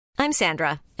I'm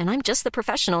Sandra, and I'm just the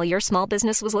professional your small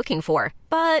business was looking for.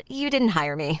 But you didn't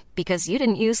hire me because you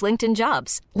didn't use LinkedIn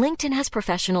Jobs. LinkedIn has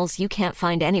professionals you can't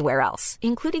find anywhere else,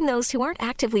 including those who aren't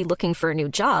actively looking for a new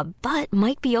job, but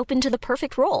might be open to the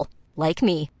perfect role, like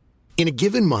me. In a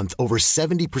given month, over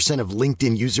 70% of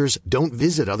LinkedIn users don't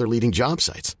visit other leading job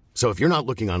sites. So if you're not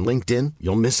looking on LinkedIn,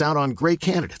 you'll miss out on great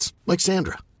candidates like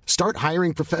Sandra. Start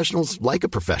hiring professionals like a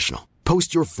professional.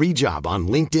 Post your free job on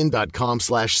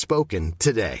linkedin.com/spoken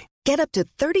today. Get up to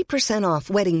 30%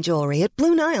 off wedding jewelry at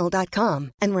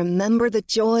BlueNile.com and remember the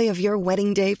joy of your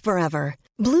wedding day forever.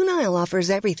 Blue Nile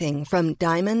offers everything from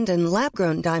diamond and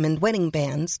lab-grown diamond wedding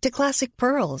bands to classic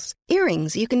pearls,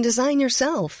 earrings you can design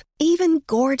yourself, even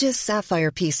gorgeous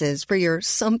sapphire pieces for your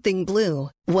something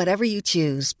blue. Whatever you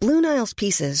choose, Blue Nile's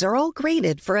pieces are all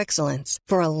graded for excellence,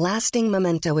 for a lasting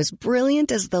memento as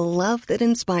brilliant as the love that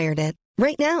inspired it.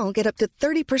 Right now, get up to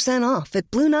 30% off at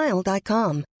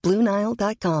BlueNile.com.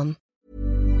 BlueNile.com.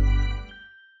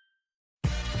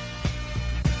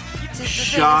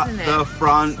 Shut the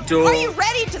front door. Are you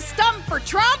ready to stump for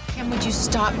Trump? And would you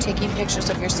stop taking pictures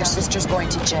of your sisters going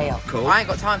to jail? Cool. I ain't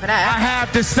got time for that. I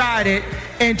have decided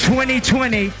in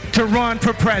 2020 to run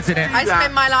for president. I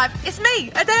spend my life. It's me,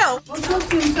 Adele.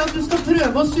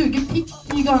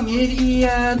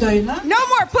 No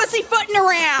more pussyfooting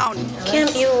around. Kim,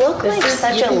 you look like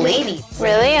such a lady.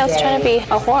 Really? I was trying to be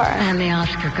a whore. And the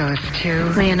Oscar goes to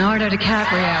Leonardo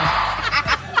DiCaprio.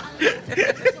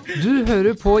 Du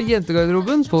hører på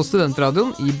Jentegarderoben på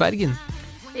Studentradioen i Bergen.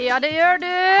 Ja, det gjør du.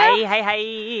 Hei, hei,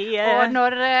 hei. Og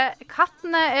når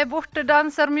kattene borte,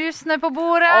 danser musene på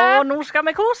bordet. Og nå skal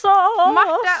vi kose oss.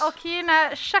 Marte og Kine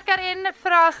sjekker inn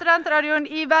fra Studentradioen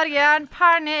i Bergen.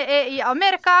 Perni i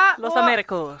Amerika. Los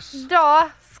Americos. Da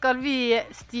skal vi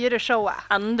styre showet.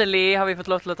 Endelig har vi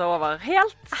fått lov til å ta over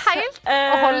helt.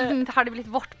 Og Holden har det blitt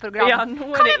vårt program. Ja,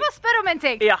 kan jeg bare spørre om en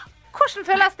ting? Ja. Hvordan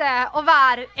føles det å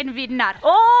være en vinner?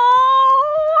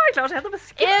 Jeg klarer ikke helt å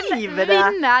beskrive det.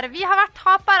 En vinner. Vi har vært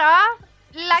tapere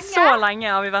lenge. Så lenge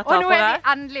har vi vært tapere. Og nå er vi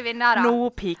endelig vinnere. Nå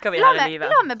piker vi her i livet.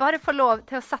 La meg bare få lov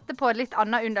til å sette på litt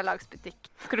annen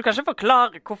underlagsbutikk. Skal du kanskje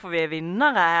forklare hvorfor vi er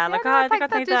vinnere? Eller hva? Jeg tenkte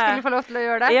at du skulle få lov til å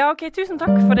gjøre det. Ja, ok, tusen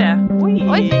takk for det.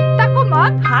 Oi, der kom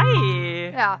han.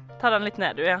 Hei. Ja. Ta den litt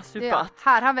ned, du. Ja, supert. Ja,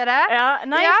 her har vi det. Ja,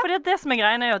 nei, for det som er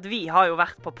greien er jo at vi har jo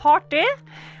vært på party.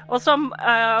 Og som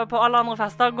på alle andre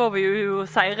fester går vi jo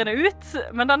seirende ut,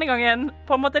 men denne gangen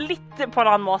på en måte litt på en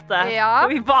annen måte. Ja.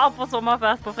 Og vi var på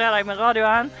sommerfest på fredag med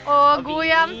radioen. Og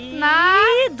godjentene.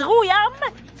 Vi dro hjem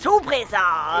 2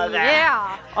 priser.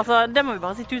 Yeah. Altså, det må vi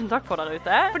bare si tusen takk for der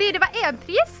ute. Fordi det var en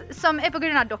pris som er på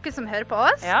grunn av dere som hører på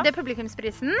oss. Ja. Det er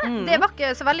publikumsprisen. Det var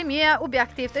ikke så veldig mye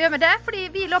objektivt å gjøre med det, fordi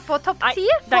vi lå på topp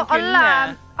 10 på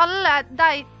alle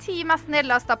de 10 mest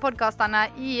nedlastet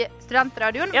podcastene i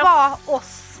Studentradioen var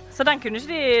oss. Så den kunne ikke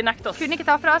de nekte oss. Kunne ikke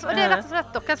ta fra oss, og det er rett og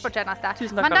slett deres fortjeneste.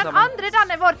 Tusen takk. Men den andre,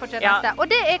 den er vår fortjeneste. Ja. Og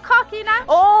det er hva, Kine?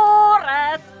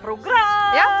 Årets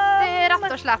program! Ja, det er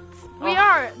rett og slett. We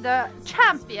are the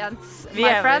champions,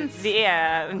 my friends. Vi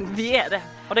er det,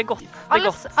 og det er godt.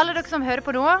 Alle dere som hører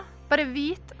på nå, bare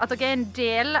vit at dere er en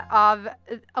del av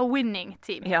a winning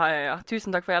team. Ja.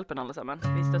 Tusen takk for hjelpen, alle sammen.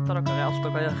 Vi støtter dere i alt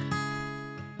dere gjør.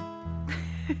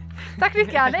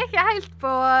 Teknikken er ikke helt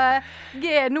på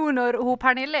G nå når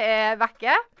Pernille er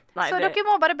vekke. Nei, så dere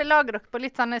må bare belage dere på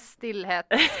litt sånne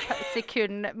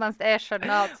stillhetssekund mens jeg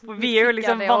skjønner at vi er jo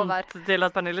liksom vant til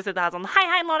at Pernille sitter her sånn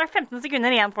hei, nå er det 15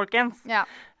 sekunder igjen, folkens. Ja.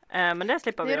 Men det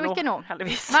slipper vi nå,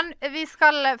 heldigvis. Men vi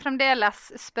skal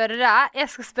fremdeles spørre. Jeg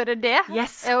skal spørre det,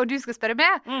 og du skal spørre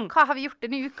meg. Hva har vi gjort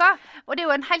denne uka? Og det er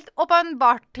jo en helt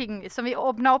åpenbar ting som vi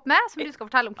åpner opp med, som du skal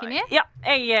fortelle om, Kimi. Ja,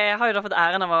 jeg har jo da fått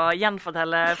æren av å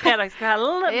gjenfortelle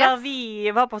fredagskvelden, der vi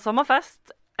var på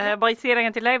sommerfest. Bare si det en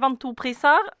gang til, jeg vant 2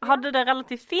 priser, hadde det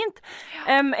relativt fint.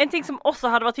 En ting som også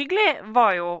hadde vært hyggelig,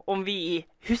 var jo om vi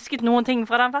husket noen ting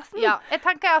fra den festen. Ja, jeg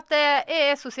tenker at jeg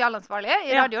er sosialansvarlig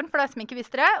i radioen, for de som ikke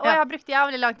visste det, og jeg har brukt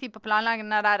jævlig lang tid på planleggingen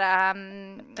der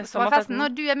sommerfesten,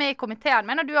 og du er med i komiteen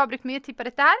min, og du har brukt mye tid på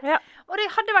dette her, og det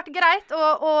hadde vært greit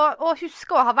å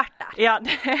huske å ha vært der. Ja,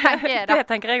 det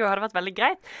tenker jeg jo hadde vært veldig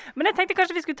greit. Men jeg tenkte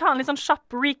kanskje vi skulle ta en litt sånn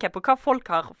kjapp recap på hva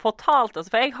folk har fortalt oss,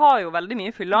 for jeg har jo veldig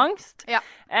mye fyllangst. Ja.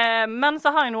 Men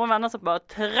så har jeg noen venner som bare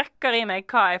trøkker i meg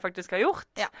hva jeg faktisk har gjort.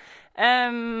 Ja.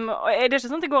 Og det er ikke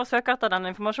sånn at jeg går og søker etter den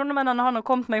informasjonen, men den har nå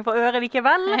kommet meg for øret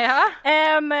likevel. Ja.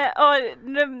 Og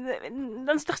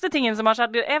den største tingen som har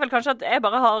skjedd er vel kanskje at jeg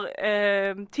bare har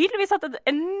tydeligvis hatt et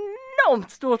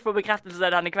enormt stort for bekreftelse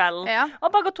denne kvelden. Ja.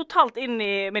 Og bare gått totalt inn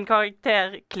i min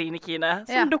karakter Klinikine,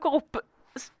 som dukker opp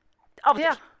av og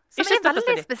til. Som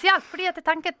veldig spesielt, fordi at jeg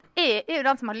tenker at jeg er jo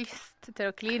den som har lyst til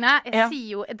å kline.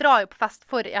 Jeg drar jo på fest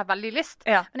for jeg har veldig lyst,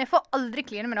 men jeg får aldri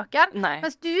kline med noen.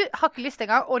 Mens du har ikke lyst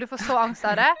engang, og du får så angst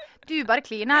av det. Du bare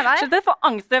kliner, vel? Så det får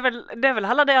angst, det er vel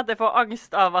heller det at jeg får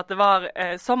angst av at det var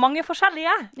så mange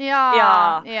forskjellige.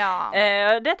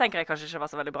 Det tenker jeg kanskje ikke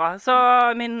var så veldig bra. Så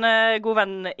min gode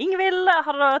venn Ingvild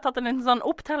hadde da tatt en sånn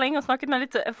opptelling og snakket med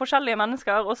litt forskjellige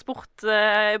mennesker og spurt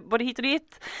både hit og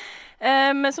dit.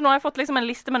 Så nå har jeg fått liksom en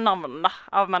liste med navn da,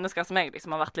 av mennesker som jeg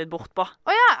liksom har vært litt bort på.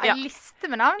 En liste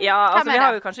med navn? Ja, altså vi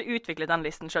har jo kanskje utviklet den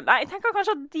listen selv. Nei, jeg tenker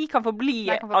kanskje at de kan få bli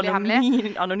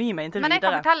anonyme inntil videre. Men jeg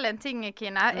kan fortelle en ting,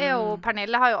 Kine.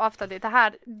 Pernille har jo avtalt dette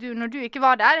her. Når du ikke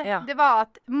var der, det var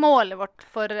at målet vårt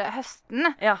for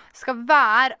høsten skal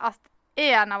være at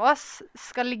en av oss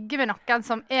skal ligge med noen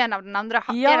som en av de to andre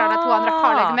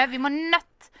har ligget med. Vi må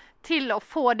nødt til å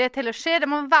få det til å skje. Det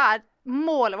må være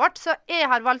målet vårt, så jeg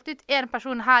har valgt ut en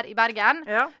person her i Bergen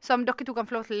som dere to kan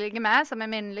få lov til å ligge med, som er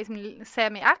min liksom,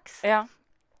 semi-ex.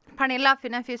 Pernille har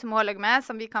funnet en fyr som hun har ligget med,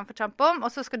 som vi kan få kjempe om,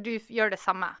 og så skal du gjøre det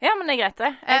samme. Ja, men det er greit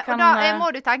det. Og da må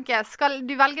du tenke, skal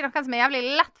du velge noen som er jævlig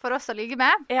lett for oss å ligge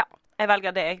med? Ja, jeg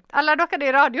velger det. Eller noen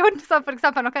i radioen, som for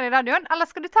eksempel noen i radioen, eller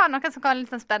skal du ta noen som kan være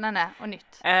litt sånn spennende og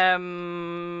nytt?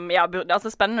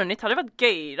 Altså spennende og nytt hadde jo vært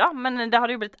gøy da, men det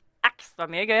hadde jo blitt ekstra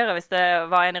mye gøyere hvis det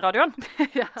var en i radioen.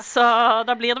 Så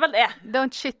da blir det vel det.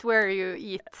 Don't shit where you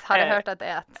eat, har jeg hørt at det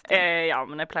er. Ja,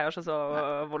 men jeg pleier ikke så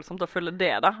voldsomt å følge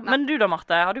det da. Nei. Men du da,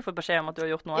 Marte, har du fått beskjed om at du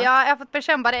har gjort noe? Ja, jeg har fått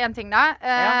beskjed om bare en ting da.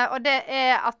 Og det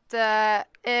er at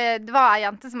det var en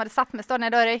jente som hadde sett meg stå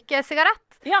nede og røyke sigarett.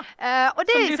 Og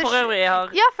det som du for øvrig har...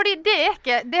 Ja, fordi det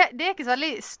er ikke så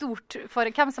veldig stort for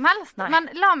hvem som helst. Nei. Men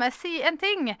la meg si en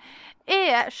ting.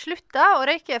 Jeg slutta å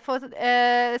røyke for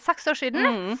 6 år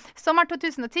siden. Sommeren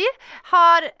 2010.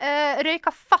 Har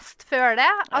røyka fast før det.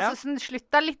 Altså sånn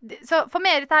slutta litt... Så for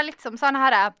meg er dette litt som sånn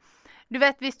her... Du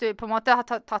vet, hvis du på en måte har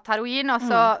tatt heroin, og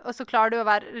så klarer du å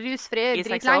være rusfri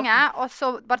dritlenge, og så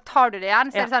bare tar du det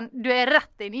igjen, så er det sånn, du er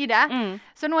rett inn i det.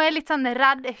 Så nå er jeg litt sånn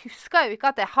redd. Jeg husker jo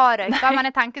ikke at jeg har røyka, men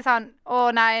jeg tenker sånn,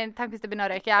 tenk hvis jeg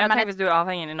begynner å røyke igjen. Tenk hvis du er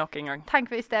avhengig nok en gang.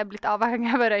 Tenk hvis jeg er blitt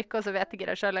avhengig av å røyke, og så vet jeg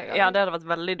ikke det selv. Ja, det hadde vært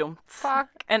veldig dumt.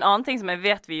 Fuck. En annen ting som jeg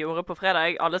vet vi gjorde på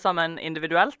fredag, alle sammen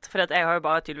individuelt, for jeg har jo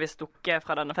bare tydeligvis stukket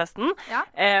fra denne festen,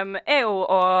 er jo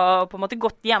å på en måte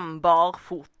gått hjem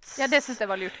barfot. Ja, det synes jeg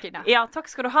var lurt, Kine. Ja, takk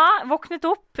skal du ha. Våknet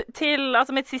opp til, altså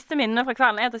mitt siste minne fra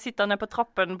kvelden er at jeg sitter nede på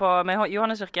trappen med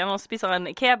Johanneskirken og spiser en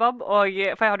kebab, for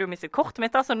jeg hadde jo mistet kortet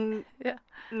mitt da, så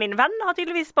min venn har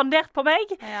tydeligvis spandert på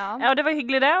meg, og det var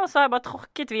hyggelig det, og så har jeg bare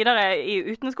tråkket videre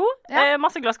uten sko,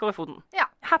 masse glasskår i foten.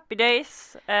 Happy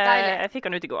days. Jeg fikk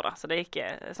han ut i går da, så det gikk,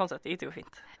 sånn sett, det gikk jo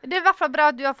fint. Det er i hvert fall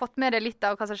bra at du har fått med deg litt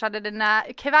av hva som skjedde denne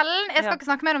kvelden. Jeg skal ikke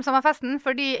snakke mer om sommerfesten,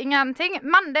 fordi ingenting,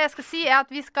 men det jeg skal si er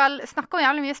at vi skal snakke om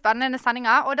jævlig mye spennende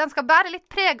sendinger, og den skal bære litt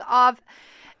preg av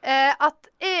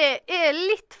at jeg er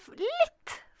litt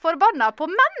forbanna på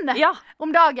menn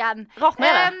om dagen. Rart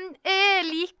med det.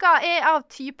 Jeg er av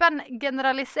typen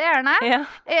generaliserende. Jeg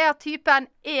er av typen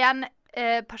en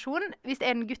person. Hvis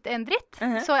en gutt er en dritt,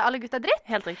 så er alle gutter dritt.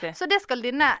 Helt riktig. Så det skal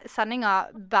denne sendinga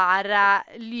bære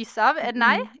lys av.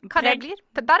 Nei, hva det blir?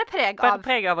 Bære preg av. Bære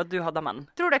preg av at du hadde menn.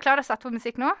 Tror du jeg klarer å sette på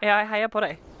musikk nå? Ja, jeg heier på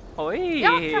deg. Oi!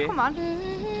 Ja, der kom han.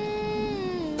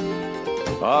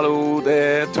 Hallo, det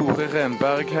er Tore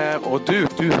Renberg her, og du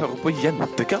hører på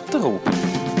Jentegarderoben.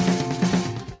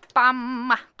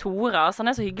 Bam! Tore, altså,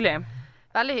 han er så hyggelig.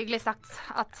 Veldig hyggelig sagt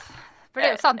at... For det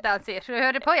er jo sant det han sier. Du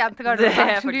hører på Jentegarderoben. Det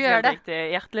er faktisk helt riktig.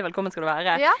 Hjertelig velkommen skal du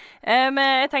være. Men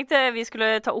jeg tenkte vi skulle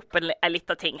ta opp en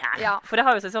liten ting her. For det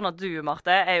har jo seg sånn at du,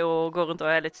 Marte, går rundt og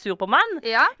er litt sur på menn.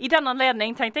 I den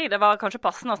anledning tenkte jeg det var kanskje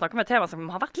passende å snakke med et tema som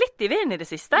har vært litt i vinden i det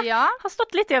siste. Har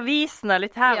stått litt i avisene,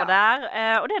 litt her og der.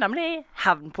 Og det er nemlig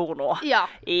hevnporno. Ja.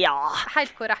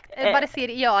 Helt korrekt. Jeg bare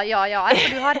sier ja.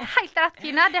 For du har helt rett,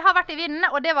 Kine. Det har vært i vinden,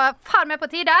 og det var faen meg på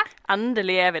tide.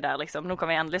 Endelig er vi der, liksom. Nå kan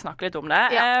vi endelig snakke litt om det.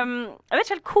 Jeg vet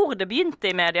ikke helt hvor det begynte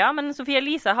i media, men Sofie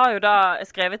Elise har jo da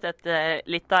skrevet et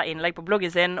lite innlegg på bloggen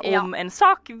sin om en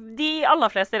sak de aller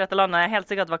fleste i dette landet helt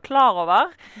sikkert var klar over.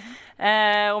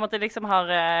 Om at det liksom har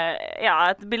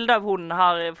et bilde av hun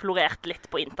har florert litt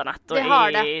på internett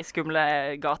og i skumle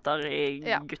gater i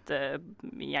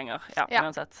guttegjenger.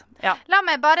 Uansett. La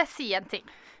meg bare si en ting.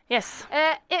 Yes.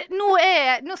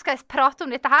 Nå skal jeg prate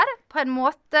om dette her på en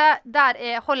måte der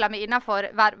jeg holder meg innenfor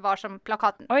Vær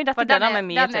varsom-plakaten. Oi, dette gleder meg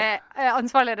mye til. Den er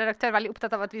ansvarlig redaktør veldig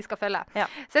opptatt av at vi skal følge.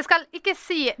 Så jeg skal ikke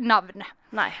si navn.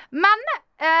 Nei. Men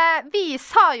vi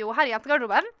sa jo her i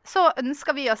Jentegarderoben, så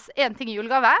ønsket vi oss en ting i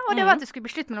julegave, og det var at det skulle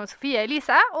bli slutt mellom Sofie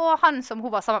Elise og han som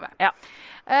hun var sammen med. Ja.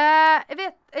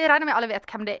 Jeg regner med alle vet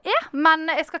hvem det men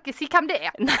jeg skal ikke si hvem det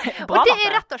Nei, og det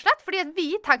rett og slett fordi at vi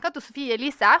tenker at Sofie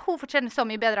Elise, hun fortjener så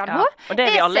mye bedre enn hun. Og det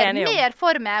vi alle enige om. Jeg ser mer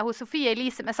for meg hos Sofie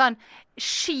Elise med sånn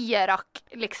skirakk,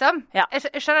 liksom. Ja.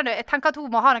 Jeg skjønner det, jeg tenker at hun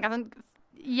må ha noe sånn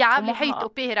jævlig høyt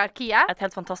oppe i hierarkiet. Et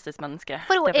helt fantastisk menneske.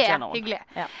 For hun hyggelig.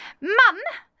 Ja. Men,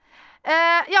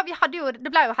 det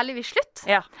ble jo heldigvis slutt.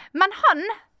 Ja. Men han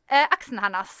eksen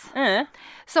hennes,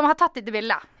 som har tatt dette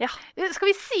bildet. Ja. Skal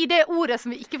vi si det ordet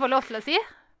som vi ikke får lov til å si?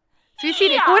 Skal vi si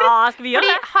det i kor? Ja, skal vi gjøre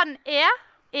det? Fordi han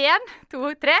 1,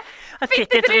 2, 3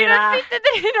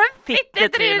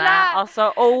 Fittetryne.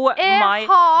 Altså, oh my god. Jeg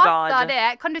hater det.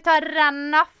 Kan du ta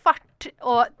rennafart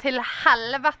og til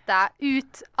helvete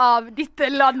ut av dette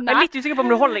landet? Jeg litt usikker på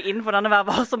om du holder innenfor denne Vær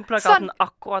varsom-plakaten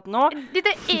akkurat nå.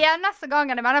 Dette eneste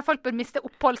gangen jeg mener folk bør miste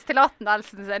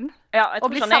oppholdstillatelsen sin. Ja, jeg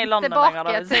tror ikke han i landet lenger.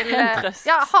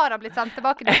 Har han blitt sendt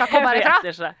tilbake til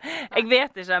Jeg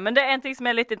vet ikke, men det en ting som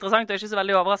litt interessant og ikke så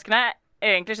veldig overraskende,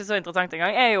 egentlig ikke så interessant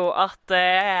engang, jo at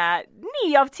 9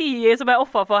 av 10 som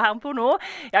offer for hermporno.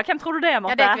 Ja, hvem tror du det,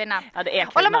 Marte? Ja, det kvinner. Ja, det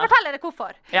kvinner. Og la meg fortelle deg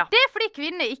hvorfor. Ja. Det fordi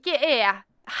kvinner ikke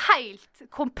helt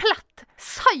komplett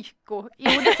psyko i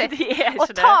hodet sitt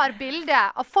og tar bilder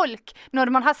av folk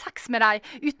når man har sex med dem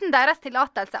uten deres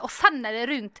tillatelse og sender det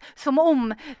rundt som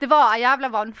om det var en jævla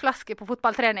vannflaske på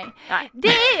fotballtrening. Nei.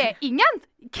 Det ingen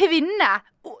kvinner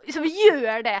som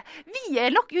gjør det. Vi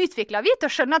nok utviklet til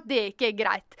å skjønne at det ikke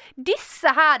greit.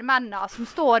 Disse her mennene som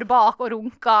står bak og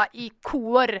runker i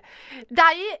kor,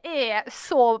 de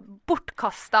så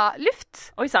bortkastet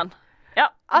luft. Oi sann. Ja,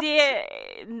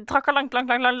 de trakker langt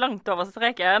over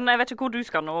streken. Jeg vet ikke hvor du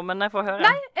skal nå, men jeg får høre.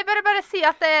 Nei, jeg bør bare si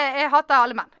at jeg hater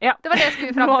alle menn. Ja. Det var det jeg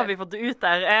skulle frem til. Nå har vi fått det ut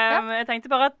der. Jeg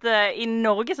tenkte bare at i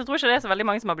Norge så tror jeg ikke det så veldig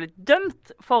mange som har blitt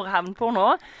dømt for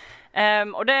hevnporno.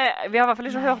 Og vi har i hvert fall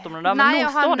ikke hørt om det da. Nei,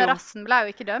 og han rassen ble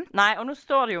jo ikke dømt. Nei, og nå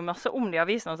står det jo masse om de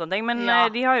avisene og sånne ting, men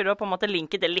de har jo da på en måte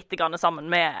linket det litt grann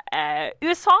sammen med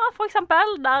USA, for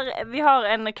eksempel, der vi har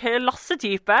en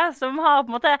klassetype som har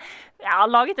på en måte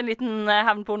laget en liten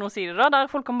hevnpornoside da,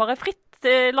 der folk kan bare fritt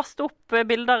laste opp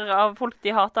bilder av folk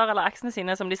de hater, eller eksene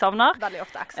sine som de savner. Veldig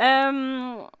ofte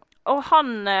eksene. Og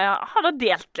han har da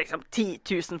delt liksom 10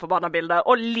 000 forbanna bilder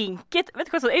og linket, vet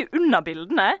du hva som under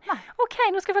bildene? Nei. Ok,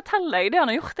 nå skal jeg fortelle deg det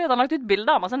han har gjort, det at han har lagt ut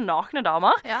bilder av masse nakne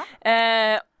damer. Ja.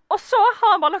 Og så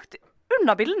har han bare lagt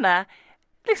under bildene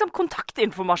liksom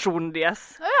kontaktinformasjonen deres.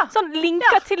 Ja. Sånn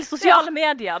linker til sosiale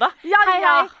medier da. Hei,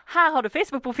 her har du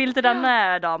Facebook-profil til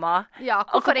denne dama. Ja,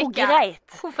 hvorfor ikke?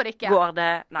 Hvorfor ikke? Går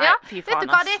det? Nei, fy faen. Vet du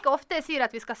hva, det ikke ofte jeg sier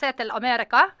at vi skal se til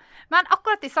Amerika, men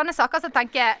akkurat i sånne saker så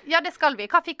tenker jeg, ja det skal vi.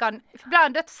 Hva fikk han? Fikk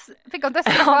han dødsstraff?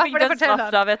 Han fikk dødsstraff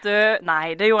da, vet du.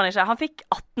 Nei, det gjorde han ikke. Han fikk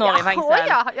 18 år i fengsel.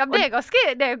 Ja,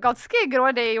 det er ganske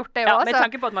grådig gjort det også. Med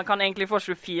tanke på at man kan egentlig få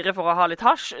 24 for å ha litt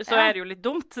hasj, så er det jo litt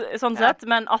dumt sånn sett,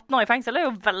 men 18 år i fengsel er jo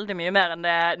veldig mye mer enn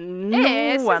det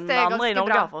noen andre i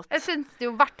Norge har fått. Jeg synes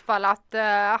jo i hvert fall at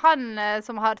han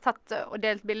som har tatt og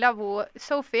delt bilder av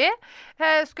Sophie,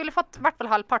 skulle fått i hvert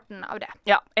fall halvparten av det.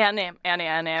 Ja, enig.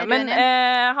 Men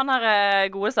han her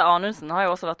godeste Anundsen har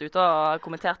jo også vært ute og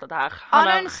kommentert dette her.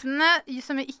 Anundsen,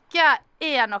 som ikke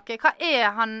noe. Hva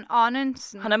han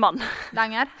Anundsen? Han mann.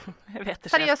 Lenger? Jeg vet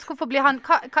ikke. Seriøst, hvorfor blir han,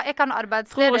 hva ikke han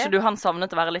arbeidsledig? Tror ikke du han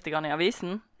savnet å være litt grann i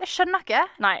avisen? Jeg skjønner ikke.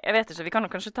 Nei, jeg vet ikke. Vi kan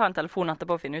kanskje ta en telefon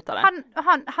etterpå og finne ut av det.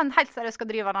 Han helt seriøst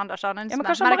skal drive Anders Anundsen. Ja, men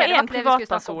kanskje han bare en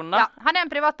privatperson da? Ja, han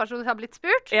en privatperson som har blitt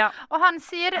spurt, og han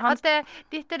sier at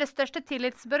dette det største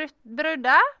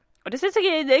tillitsbruddet. Og det synes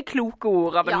jeg det kloke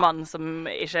ord av en mann som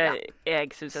ikke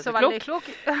jeg synes så klok.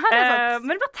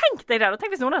 Men bare tenk deg det.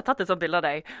 Tenk hvis noen hadde tatt et sånt bilde av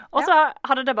deg, og så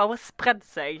hadde det bare spredd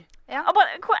seg. Ja.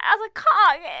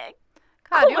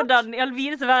 Hvordan i all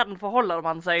videste verden forholder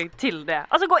man seg til det?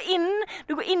 Altså du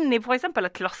går inn i for eksempel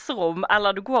et klasserom,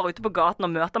 eller du går ute på gaten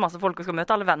og møter masse folk og skal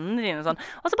møte alle vennene dine og sånn,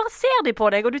 og så bare ser de på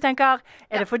deg, og du tenker,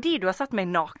 er det fordi du har sett meg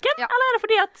naken, eller er det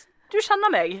fordi at du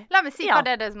kjenner meg? La meg si hva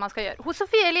det er man skal gjøre.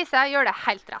 Sofie Elise gjør det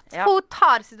helt rett. Hun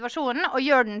tar situasjonen og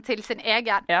gjør den til sin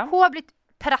egen. Hun har blitt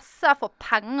presset for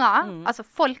penger. Altså,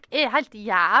 folk helt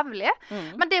jævlig.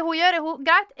 Men det hun gjør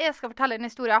greit, jeg skal fortelle en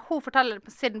historie. Hun forteller det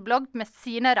på sin blogg med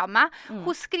sine rammer.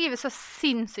 Hun skriver så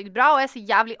sinnssykt bra, og er så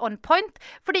jævlig on point.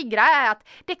 Fordi greia at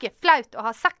det ikke flaut å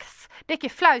ha sex. Det ikke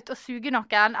flaut å suge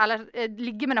noen, eller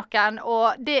ligge med noen,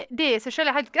 og det er i seg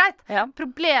selv helt greit.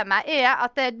 Problemet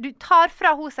at du tar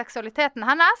fra hun seksualiteten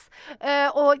hennes,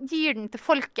 og gir den til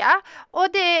folket,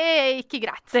 og det er ikke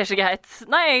greit. Det er ikke greit.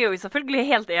 Nei, jeg er jo selvfølgelig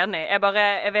helt enig. Jeg bare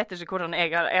jeg vet ikke hvordan jeg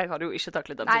hadde jo ikke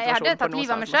taklet den situasjonen. Nei, jeg hadde tatt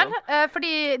livet av meg selv,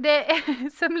 fordi det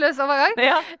sømløs overgang.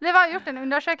 Det var gjort en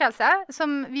undersøkelse som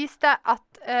viste at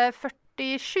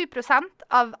 47%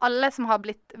 av alle som har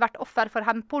vært offer for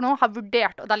hevnporno har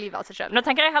vurdert å ta livet av seg selv. Nå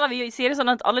tenker jeg heller vi sier det sånn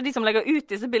at alle de som legger ut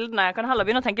disse bildene kan heller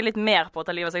begynne å tenke litt mer på å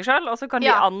ta livet av seg selv, og så kan de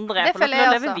andre få lov til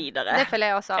å leve videre. Det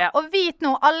føler jeg også. Og vit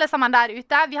nå, alle sammen der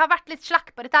ute, vi har vært litt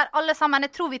slekk på dette her, alle sammen.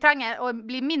 Jeg tror vi trenger å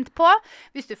bli minnet på.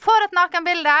 Hvis du får et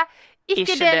nakenbilde,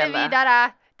 ikke dele videre.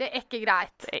 Det er ikke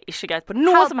greit. Det er ikke greit på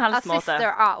noe som helst måte. Help a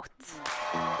sister out.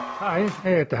 Hei,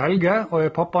 jeg heter Helge, og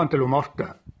jeg er pappaen til Marte.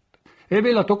 Jeg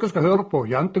vil at dere skal høre på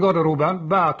Jentegarderoben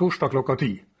hver torsdag klokka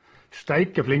 10.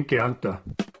 Steike flinke jenter.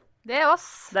 Det er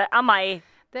oss. Det er meg.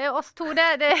 Det er oss to. Nå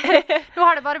er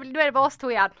det bare oss to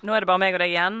igjen. Nå er det bare meg og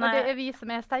deg igjen. Og det er vi som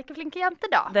er steikeflinke jenter,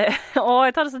 da.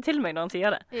 Jeg tar det så til meg når han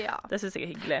sier det. Ja. Det synes jeg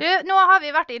er hyggelig. Nå har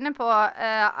vi vært inne på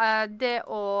det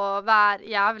å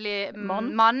være jævlig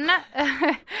mann.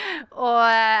 Og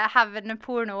hevne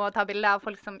porno og ta bilder av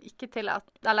folk som ikke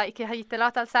har gitt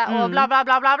tillatelse, og bla, bla,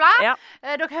 bla, bla, bla. Ja.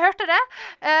 Dere hørte det.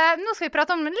 Nå skal vi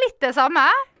prate om litt det samme.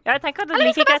 Ja, jeg tenker at det er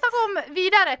like greit. Eller skal vi snakke om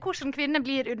videre hvordan kvinner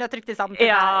blir undertrykt i samfunnet?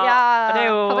 Ja, det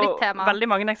er jo veldig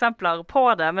mange eksempler på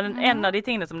det, men en av de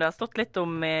tingene som det har stått litt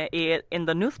om in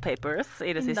the newspapers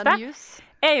i det siste,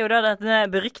 er jo da denne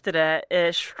beryktede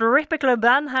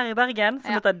stripperklubben her i Bergen,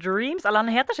 som heter Dreams. Eller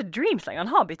han heter ikke Dreams lenger,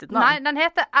 han har byttet navn. Nei, den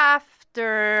heter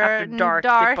After Dark.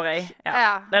 Tipper jeg.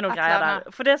 Ja, det er noen greier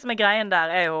der. For det som er greien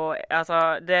der er jo,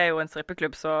 altså, det er jo en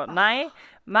stripperklubb, så nei.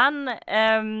 Men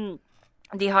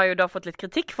de har jo da fått litt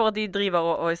kritikk for at de driver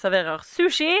og serverer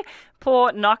sushi på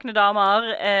nakne damer,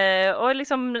 og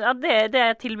liksom, det er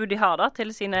et tilbud de har da,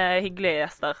 til sine hyggelige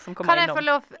gjester som kommer innom. Kan jeg få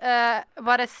lov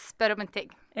bare spørre om en ting?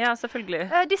 Ja, selvfølgelig.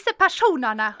 Disse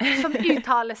personene som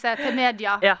uttaler seg til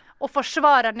media og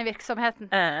forsvarer denne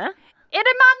virksomheten, er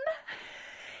det menn?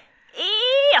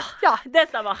 Ja, det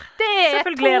stemmer. Det er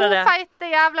to feite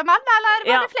jævla mann, eller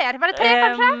var det flere? Var det 3,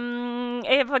 kanskje?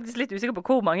 Jeg er faktisk litt usikker på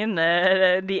hvor mange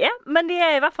de er, men de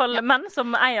er i hvert fall menn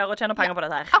som eier og tjener penger på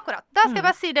dette her. Akkurat. Da skal jeg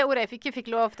bare si det ordet jeg ikke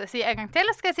fikk lov til å si en gang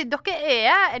til. Skal jeg si, dere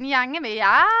er en gjeng med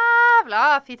jævla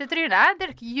fitetryne. Det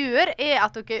dere gjør er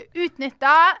at dere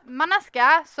utnytter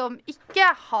mennesker som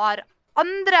ikke har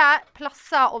andre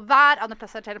plasser å være, andre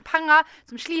plasser å tjene penger,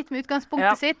 som sliter med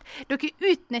utgangspunktet sitt. Dere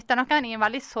utnytter noen i en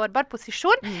veldig sårbar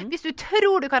posisjon. Hvis du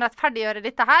tror du kan rettferdiggjøre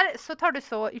dette her, så tar du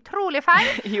så utrolig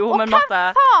feil. Og hvem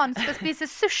faen skal spise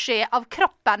sushi av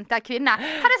kroppen til en kvinne?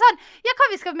 Her er sånn, hva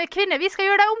vi skal med kvinner? Vi skal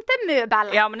gjøre deg om til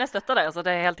møbel. Ja, men jeg støtter det, altså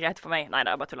det er helt greit for meg. Nei,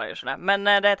 det er bare tull, jeg gjør ikke det. Men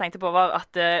det jeg tenkte på var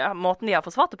at måten de har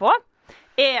forsvart det på,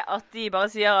 er at de bare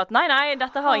sier at nei,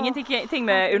 dette har ingenting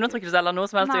med undertrykkelse eller noe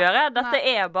som helst å gjøre. Dette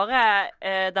er bare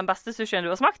den beste sushien du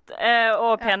har smakt,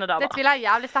 og pene damer. Det tviler jeg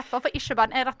jævlig sterkt på, for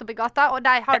Isheban er rett oppi gata, og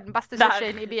de har den beste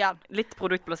sushien i byen. Litt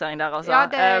produktplassering der, altså. Ja,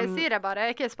 det sier jeg bare.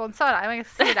 Jeg er ikke sponset av det, jeg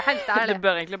sier det helt ærlig. Det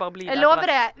bør egentlig bare bli det.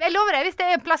 Jeg lover det, hvis det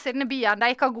er en plass i denne byen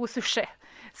der jeg ikke har god sushi,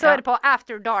 så er det på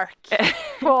After Dark,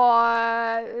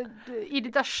 i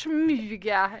dette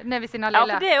smuget ned ved sin lille. Ja,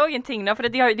 for det er også en ting da, for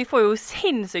de får jo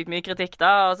sinnssykt mye kritikk da,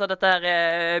 altså dette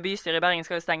her bystyret i Bergen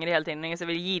skal jo stenge de hele tiden, så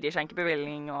vil gi de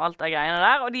skjenkebevilling og alt det greiene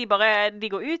der, og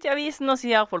de går ut i avisen og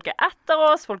sier folk er etter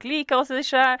oss, folk liker oss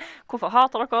ikke, hvorfor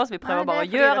hater dere oss, vi prøver bare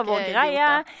å gjøre vår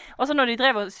greie. Og så når de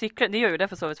drev og sykler, de gjør jo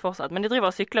det for så vidt fortsatt, men de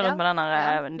driver og sykler rundt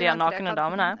med de nakne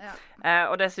damene.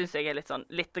 Og det synes jeg er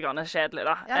litt grann kjedelig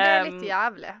da. Ja, det er litt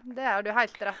jævlig. Det har du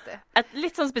helt rett i. Et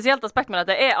litt sånn spesielt aspekt med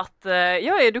dette er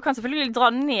at du kan selvfølgelig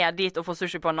dra ned dit og få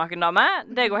sushi på en naken dame.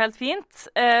 Det går helt fint.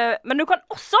 Men du kan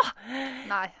også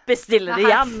bestille det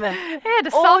hjem. Er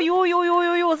det sant? Jo.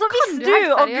 Så hvis du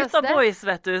og gutta boys,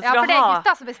 vet du, skal ha... Ja, for det er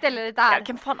gutta som bestiller dette her. Ja,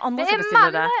 hvem faen andre som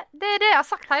bestiller det? Det er det jeg har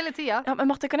sagt hele tiden. Ja, men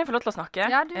Marte, kan jeg få lov til å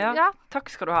snakke? Ja. Takk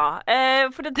skal du ha.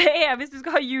 For det er, hvis du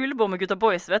skal ha julebord med gutta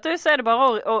boys, vet du, så er det bare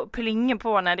å plinge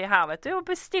på nedi her, vet du, og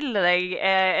bestille deg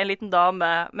en liten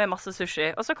dame med masse sushi,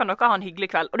 og så kan dere ha en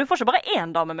hyggelig kveld. Og du får ikke bare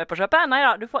én dame med på kjøpet, nei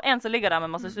da, du får en som ligger der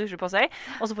med masse sushi på seg,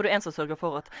 og så får du en som sørger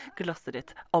for at glasset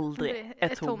ditt aldri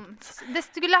er tomt. Det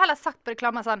skulle heller sagt på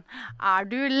reklamen sånn, er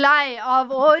du lei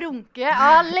av å runke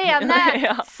alene?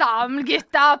 Saml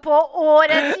gutta på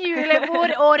årets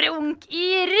julebord og runk i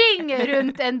ring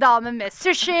rundt en dame med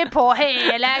sushi på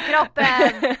hele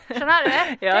kroppen. Skjønner du?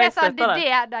 Ja, jeg støtter det.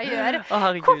 Det er det de gjør. Å,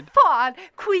 herregud.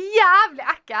 Hvor jævlig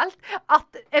ekkelt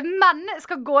at menn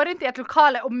skal gå rundt i et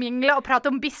lokale og mingle og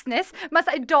prate om business, mens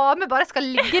en dame bare skal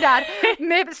ligge der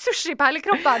med sushi på hele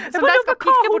kroppen, som de skal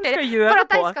pirke bort i, for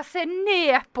at de skal se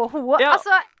ned på henne.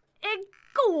 Altså, jeg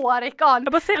går ikke an.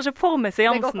 Jeg bare ser ikke for meg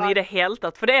seansen i det hele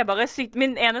tatt, for det er bare sykt.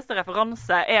 Min eneste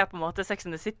referanse er på en måte Sex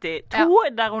and the City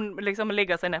 2, der hun liksom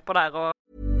ligger seg nedpå der og...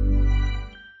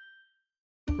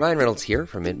 Ryan Reynolds here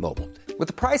from Mint Mobile. With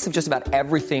the price of just about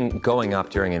everything going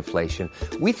up during inflation,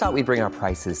 we thought we'd bring our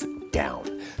prices down.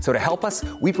 So to help us,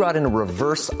 we brought in a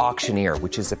reverse auctioneer,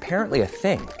 which is apparently a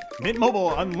thing. Mint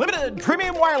Mobile Unlimited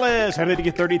Premium Wireless. How to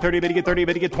get 30, 30, bit to get 30,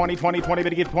 bit to get 20, 20, 20, bit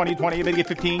to get 20, 20, bit to get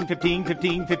 15, 15,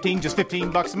 15, 15, just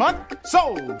 $15 a month?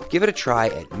 Sold! Give it a try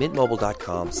at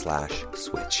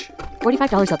mintmobile.com/switch.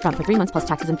 $45 up front for 3 months plus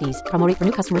taxes and fees. Promo rate for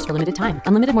new customers for limited time.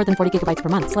 Unlimited more than 40 gigabytes per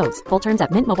month. Slows full terms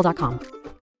at mintmobile.com.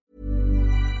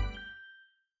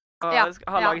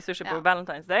 Har laget sushi på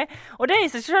Valentine's Day. Og det i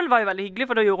seg selv var jo veldig hyggelig,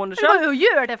 for da gjorde hun det selv. Du må jo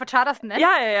gjøre det for kjæresten din.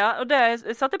 Ja, og det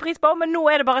satte jeg pris på, men nå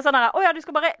er det bare sånn her, du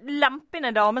skal bare lempe inn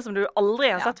en dame som du aldri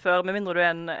har sett før, med mindre du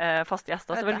er en fast gjest,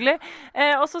 selvfølgelig.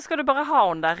 Og så skal du bare ha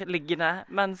henne der liggende,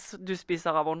 mens du spiser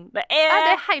av henne. Det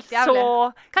er helt jævlig. Så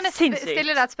kan jeg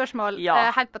stille deg et spørsmål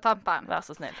helt på tampen? Vær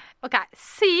så snill. Ok,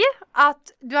 si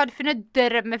at du hadde funnet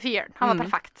drømmefyren. Han var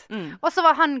perfekt. Og så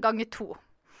var han ganger 2.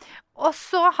 Og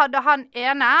så hadde han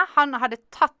hadde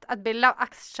tatt et bilde av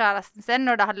ekskjæresten sin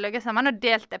når de hadde løgget sammen og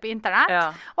delt det på internett.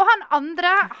 Og han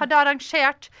andre hadde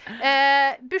arrangert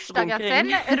bursdagen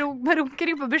sin,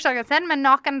 runkering på bursdagen sin med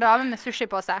naken dame med sushi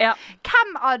på seg. Hvem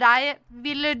av deg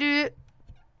ville du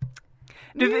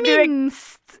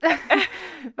minst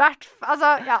vært,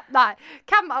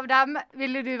 hvem av dem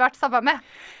ville du vært sammen med?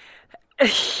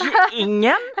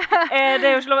 Ingen. Det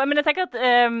er jo ikke lov. Men jeg tenker at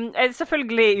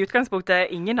selvfølgelig i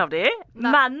utgangspunktet ingen av de.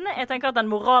 Men jeg tenker at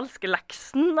den moralske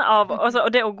leksen av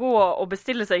det å gå og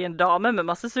bestille seg en dame med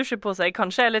masse sushi på seg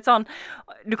kanskje er litt sånn,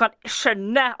 du kan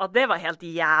skjønne at det var helt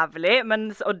jævlig, men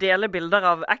å dele bilder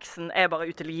av eksen er bare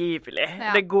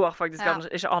utilgivelig. Det går faktisk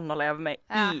ikke an å leve med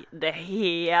i det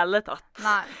hele tatt.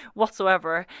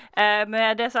 Whatsoever.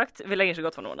 Med det sagt vil jeg ikke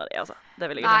gått for noen av de, altså. Det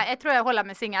vil jeg ikke. Nei, jeg tror jeg holder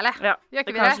med single. Ja, det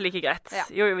er kanskje like greit.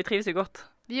 Jo, vi trives jo godt.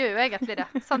 Vi gjør jo egentlig det.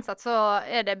 Sånn sett så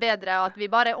er det bedre at vi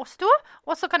bare er oss to,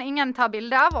 og så kan ingen ta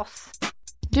bilde av oss.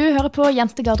 Du hører på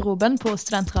Jentegarderoben på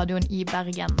Studentradioen i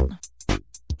Bergen.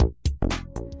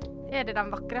 Er det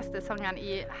den vakreste sangen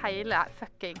i hele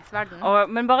fuckings verden?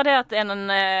 Men bare det at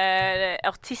en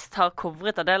artist har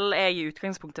covret Adele er i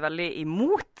utgangspunktet veldig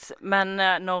imot, men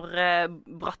når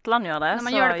Bratland gjør det, når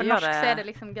man gjør det på norsk, så er det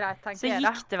liksom greit, tenker jeg. Så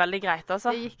gikk det veldig greit,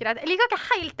 altså. Det gikk greit. Jeg liker ikke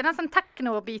helt den sånn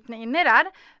tekno-biten inni der,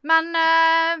 men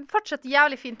fortsatt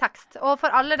jævlig fin tekst. Og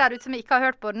for alle der ute som ikke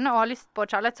har hørt på den og har lyst på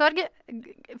kjærlighetssorg,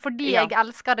 fordi jeg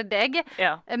elsker det deg,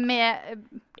 med...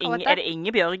 Er det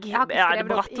Ingebjørg? Er det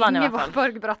Bratland i hvert fall?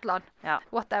 Ingeborg Bratland.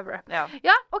 Whatever. Ja,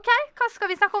 ok. Hva skal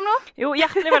vi snakke om nå? Jo,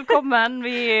 hjertelig velkommen.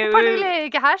 Pernille er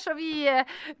ikke her, så vi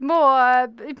må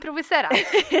improvisere.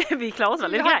 Vi klarer oss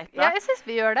veldig greit, da. Ja, jeg synes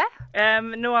vi gjør det.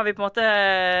 Nå har vi på en måte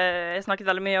snakket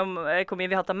veldig mye om hvor mye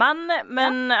vi har hatt av menn,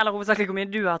 eller hovedsakelig hvor mye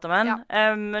du har hatt av menn.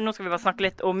 Nå skal vi bare snakke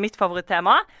litt om mitt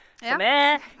favorittema, som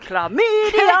er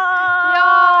klamydia!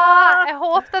 Jeg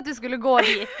håpte at du skulle gå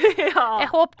dit. Jeg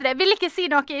håpte det. Jeg vil ikke si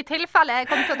noe i tilfelle jeg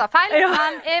kommer til å ta feil,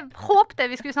 men jeg håpte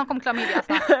vi skulle snakke om klamydia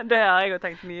snart. Det har jeg jo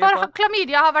tenkt mye på. For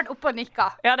klamydia har vært oppe og nikka.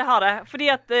 Ja, det har det. Fordi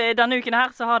at denne uken her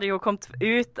så har det jo kommet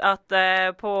ut at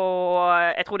på,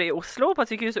 jeg tror det er i Oslo, på et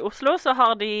sykehus i Oslo, så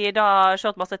har de da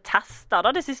kjørt masse tester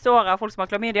da, det siste året av folk som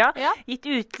har klamydia. Gitt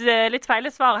ut litt feile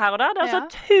svar her og der. Det er altså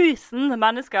 1000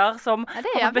 mennesker som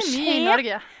har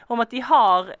beskjed om at de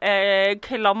har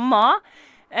klammer,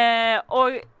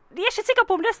 og de er ikke sikre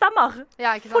på om det stemmer.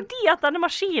 Fordi at denne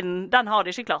maskinen, den har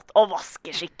de ikke klart å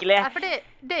vaske skikkelig. Nei, for det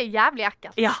er jævlig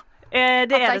ekkelt. Ja. Det er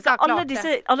det. Så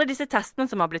alle disse testene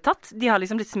som har blitt tatt, de har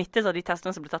liksom blitt smittet av de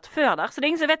testene som ble tatt før der. Så det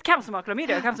er ingen som vet hvem som har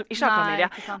klamydia og hvem som ikke har klamydia.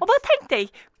 Og bare tenk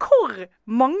deg hvor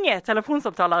mange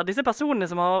telefonsamtaler disse personene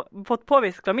som har fått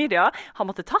påvist klamydia har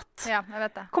måttet tatt. Ja, jeg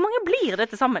vet det. Hvor mange blir det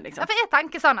til sammen, liksom? Ja, for jeg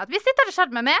tenker sånn at hvis dette hadde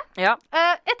skjedd med meg,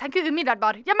 jeg tenker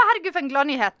umiddelbart, ja, men herregud for en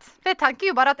glad nyhet. Jeg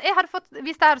tenker jo bare at jeg hadde fått,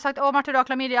 hvis jeg hadde sagt, Marte, du har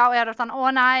klamydia, og jeg hadde sånn,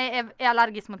 nei, jeg er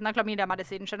allergisk mot denne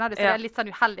klamydia-medisinen, skjønner du? Så det er litt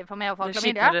sånn uheldig for meg å få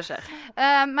klamydia.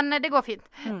 Men det går fint.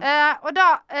 Og da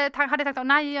hadde jeg tenkt,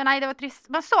 nei, det var trist.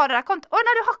 Men så hadde jeg kommet,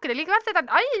 nei, du har ikke det likevel. Så jeg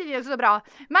tenkte, det er så bra.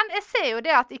 Men jeg ser jo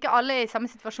det at ikke alle er i samme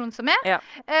situasjon som meg.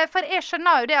 For jeg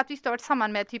skjønner jo det at hvis du har vært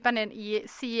sammen med typen din i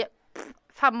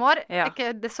 5 år. Er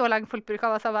ikke det så lenge folk bruker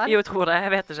å være sammen? Jo, jeg tror det. Jeg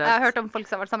vet ikke. Jeg har hørt om folk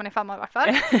som har vært sammen i 5 år i hvert fall.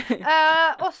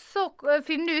 Og så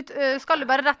finner du ut, skal du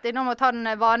bare rett innom og ta den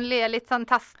vanlige litt sånn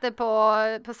teste på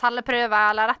celleprøve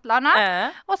eller et eller annet.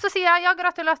 Og så sier jeg,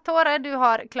 gratulerer, du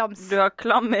har klams. Du har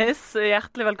klammis,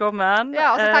 hjertelig velkommen.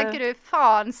 Ja, og så tenker du,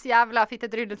 faens jævla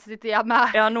fittetrynet som sitter hjemme.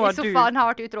 Ja, nå har I sofaen har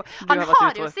vært utro. Han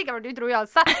har jo sikkert vært utro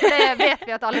uansett, det vet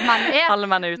vi at alle menn er.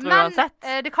 Alle menn er utro uansett.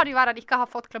 Men det kan jo være at han ikke har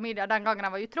fått klamydia den gangen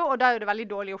han var utro, og da er jo det veldig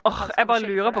dårlig gjort. Jeg bare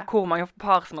lurer på hvor mange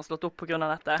par som har slått opp på grunn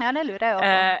av dette. Ja, det lurer jeg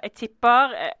også. Jeg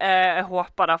tipper, jeg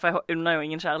håper da, for jeg unner jo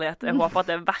ingen kjærlighet, jeg håper at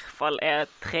det i hvert fall er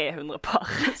 300 par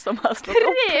som har slått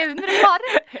opp. 300 par?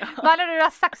 Eller det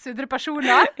 600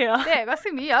 personer? Ja. Det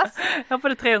ganske mye, ass. Ja, for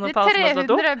det 300 par som har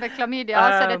slått opp. 300 med klamydia,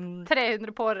 så det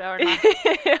 300 pårørende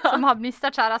som har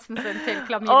mistet kjæresten sin til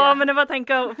klamydia. Men jeg bare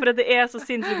tenker, for det så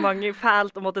sinnssykt mange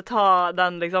fælt å måtte ta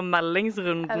den liksom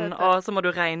meldingsrunden, og så må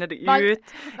du regne det ut.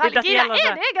 Det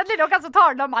egentlig noen som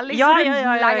tar den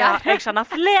meldingsrunden lenger? Jeg kjenner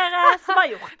flere som har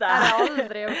gjort det. Det har jeg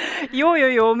aldri gjort.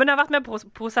 Jo, men jeg har vært med på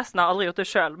prosessen, jeg har aldri gjort det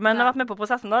selv, men jeg har vært med på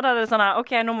prosessen da, der det sånn her,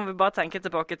 ok, nå må vi bare tenke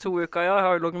tilbake 2 uker, jeg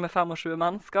har jo ligget med 25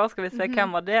 mennesker, skal vi se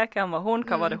hvem var det, hvem var hun,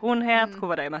 hva var det hun het,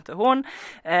 hvor var det jeg møtte hun.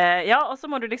 Og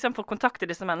så må du liksom få kontakte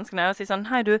disse menneskene og si sånn,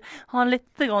 hei du, har en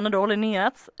litt dårlig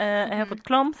nyhet, jeg har fått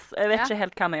klams, jeg vet ikke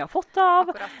helt hvem jeg har fått av.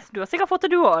 Akkurat. Du har sikkert fått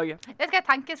det du også. Jeg skal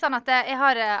tenke sånn at jeg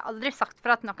har aldri sagt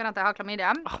for at noen at jeg har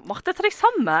klamydia. Marte, ta deg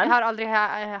sammen. Jeg har aldri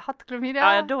hatt klamydia.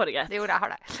 Ja, da er det greit. Jo, jeg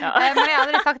har det. Ja. Men jeg har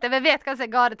aldri sagt det. Jeg vet hva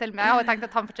jeg ga det til meg, og jeg tenkte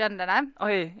at han fortjener det.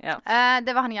 Oi, ja.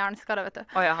 Det var han hjerneskadet, vet du.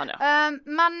 Oi, ja, han, ja.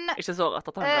 Men... Ikke så rett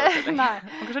at han ga det til deg. Men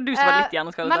kanskje du som var litt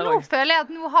hjerneskadet der også. Men nå føler jeg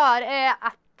at nå har jeg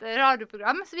et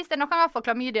radioprogram, så hvis det er noen som får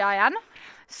klamydia igjen,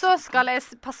 så skal jeg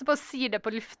passe på å si det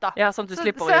på lufta. Ja, sånn at du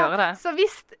slipper å gjøre det. Så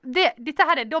hvis dette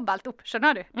her dobbelt opp,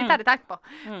 skjønner du? Dette har jeg tenkt på.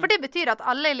 For det betyr at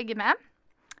alle jeg ligger med,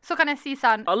 så kan jeg si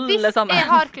sånn, hvis jeg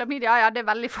har klamydia, ja, det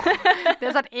er veldig få, det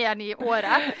er sånn 1 i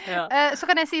året, så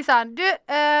kan jeg si sånn, du,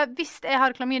 hvis jeg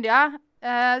har klamydia,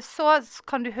 så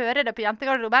kan du høre det på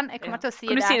jentegarderoben. Jeg kommer til å si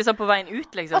det. Kan du si det sånn på veien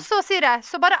ut, liksom? Og så sier jeg,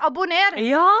 så bare abonner,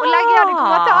 og legg igjen i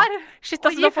kommentar. Shit,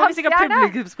 altså, da får vi sikkert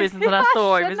publikumsprisen til neste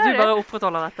år, hvis du bare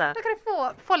opprettholder dette. Da kan jeg få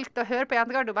folk til å høre på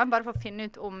jentegarderoben, bare for å finne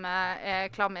ut om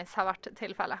klammis har vært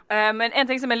tilfelle. Men en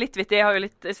ting som er litt vittig,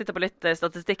 jeg sitter på litt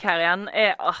statistikk her igjen,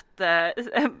 er at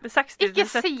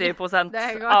 60-70%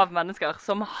 av mennesker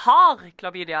som har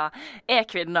klamydia, er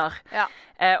kvinner. Ja.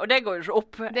 Og det går jo ikke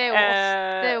opp. Det er jo oss.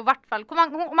 Det er jo i hvert fall.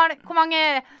 Hvor mange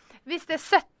hvis det er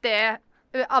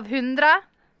 70 av 100,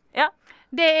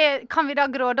 kan vi da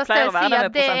gråde oss til å si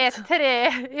at det er 3,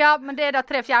 ja, men det er da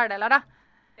 3/4, da?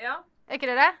 Ja. Er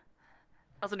ikke det?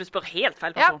 Altså, du spør helt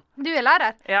feil person. Ja, du er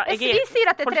lærer. Ja, vi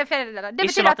sier at det er 3/4. Det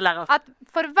betyr at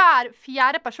for hver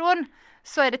 4. person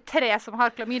så er det 3 som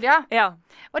har klamydia. Ja.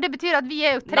 Og det betyr at vi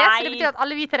er jo 3, så det betyr at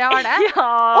alle vi 3 har det. Ja.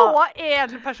 Og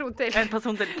en person til. En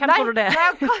person til. Hvem tror du det?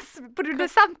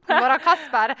 Produsenten vår,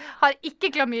 Kasper, har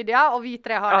ikke klamydia, og vi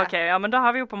 3 har det. Ok, ja, men da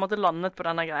har vi jo på en måte landet på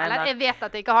denne greien. Eller, jeg vet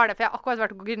at jeg ikke har det, for jeg har akkurat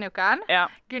vært på gynikken. Ja.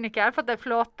 Gynikken, for det er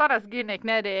flåtende gynik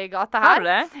nede i gata her. Har du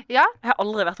det? Ja. Jeg har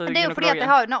aldri vært hos gynekologen. Det er jo fordi at jeg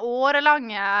har denne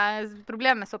årelange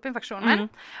problemet med soppinfeksjonen min.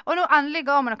 Og nå endelig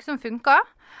ga meg noe som funker.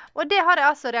 Og det har jeg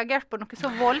altså reagert på noe så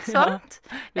voldsomt.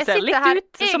 Du ser litt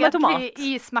ut som en tomat. Jeg sitter her egentlig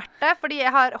i smerte, fordi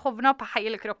jeg har hovnet på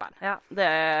hele kroppen. Ja,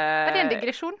 Er det en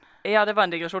digresjon? Ja, det var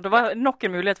en digresjon. Det var nok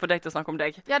en mulighet for deg til å snakke om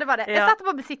deg. Ja, det var det. Jeg satte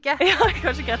på musikket. Ja,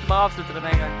 kanskje greit å bare avslutte det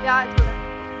med en gang. Ja, jeg tror det.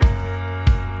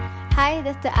 Hei,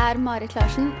 dette er Marit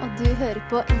Larsen, og du hører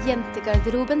på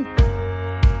Jentegarderoben.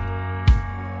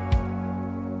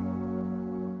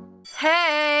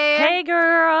 Hei! Hey,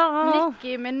 girl!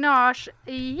 Nicki Minaj,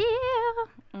 yeah!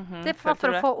 Det var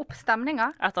for å få opp stemninga.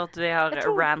 Etter at vi har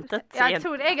rantet i en time. Jeg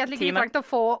tror egentlig ikke vi trengte å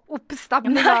få opp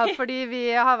stemninga, fordi vi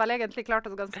har vel egentlig klart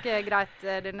oss ganske greit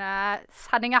denne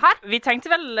sendinga her. Vi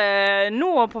tenkte vel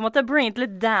nå på en måte bring it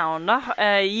litt down, da.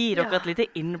 Gi dere et lite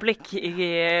innblikk i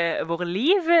våre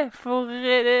liv. For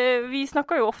vi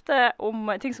snakker jo ofte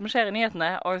om ting som skjer i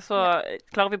nyhetene, og så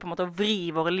klarer vi på en måte å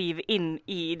vri våre liv inn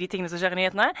i de tingene som skjer i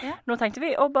nyhetene. Ja. Nå tenkte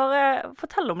vi å bare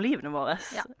fortelle om livene våre,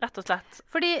 rett og slett.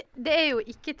 Fordi det er jo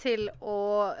ikke til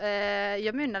å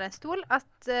gjemme under en stol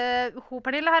at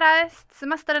Pernille har reist,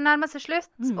 semesteret nærmer seg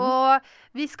slutt, og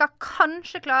vi skal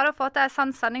kanskje klare å få til en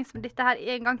sann sending som dette her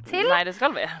en gang til. Nei, det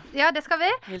skal vi. Ja, det skal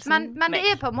vi. Men det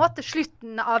er på en måte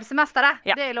slutten av semesteret,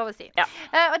 det er lov å si. Ja.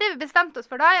 Og det vi bestemte oss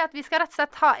for da, er at vi skal rett og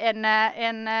slett ha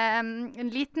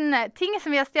en liten ting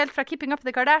som vi har stjelt fra Keeping Up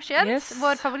the Kardashians,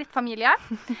 vår favorittfamilie.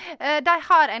 De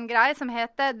har en greie som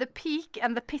heter The Peak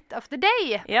and the Pit of the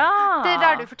Day. Ja. Det er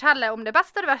der du forteller om det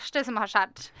beste og det verste som har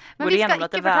skjedd. Men vi skal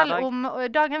ikke fortelle om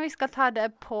dagen, vi skal ta det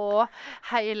på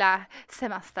hele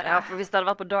semesteret. Ja, for hvis det hadde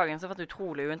vært på dagen, så hadde det vært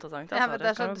utrolig uinteressant. Altså.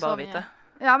 Det kan du bare vite.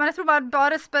 Ja, men jeg tror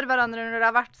bare spør hverandre når det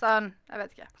har vært sånn, jeg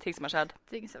vet ikke. Ting som har skjedd.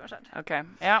 Ting som har skjedd. Ok,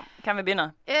 ja, kan vi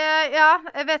begynne? Ja,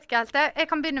 jeg vet ikke helt det.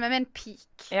 Jeg kan begynne med min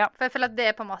peak, for jeg føler at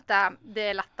det er på en måte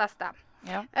det letteste.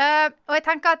 Ja. Og jeg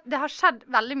tenker at det har skjedd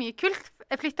veldig mye kult.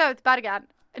 Jeg flyttet ut til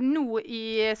Bergen nå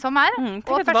i sommer.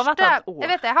 Og første, jeg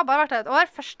vet det, jeg har bare vært der et år.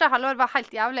 Første halvår var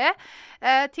helt jævlig.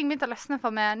 Ting begynte å løsne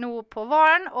for meg nå på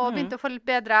våren, og begynte å få litt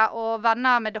bedre, og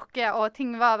venner med dere, og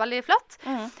ting var veldig flott.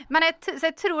 Men så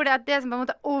jeg tror det at det som på en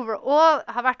måte overall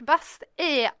har vært best,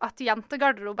 at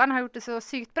jentegarderoben har gjort det så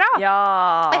sykt bra. Ja.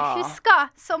 Jeg husker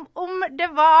som om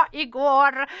det var i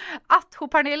går at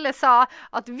Pernille sa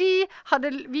at vi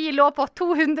lå på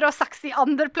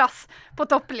 262. plass på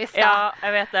topplista. Ja,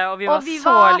 jeg vet det, og vi var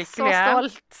så lykkelige. Så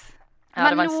stolt.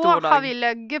 Ja, men nå har vi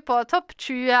løgget på topp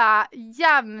 20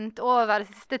 jevnt over de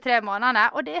siste 3 månedene,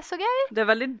 og det så gøy. Det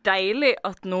veldig deilig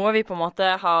at noe vi på en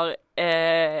måte har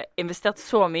investert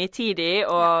så mye tid i,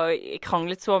 og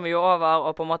kranglet så mye over,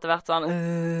 og på en måte vært sånn,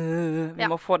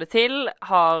 vi må få det til,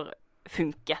 har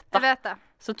funket. Da. Jeg vet det.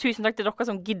 Så tusen takk til dere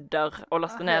som gidder å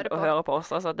laste ned og høre på oss.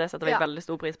 Altså, det setter vi veldig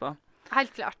stor pris på.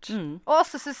 Helt klart. Og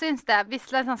også så synes det, hvis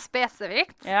det sånn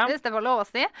spesifikt, hvis det var lov å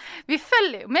si, vi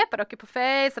følger jo med på dere på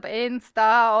Face og på Insta,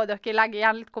 og dere legger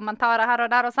igjen litt kommentarer her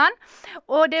og der og sånn.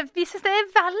 Og vi synes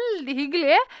det veldig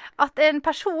hyggelig at en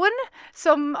person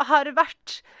som har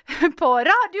vært på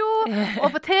radio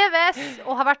og på TV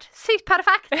og har vært sykt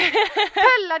perfekt,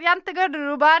 følger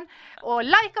jentegarderoben og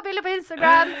liker bilder på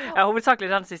Instagram. Ja,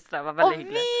 hovedsakelig den siste der var veldig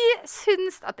hyggelig. Og vi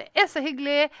synes at det så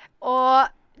hyggelig, og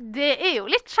det jo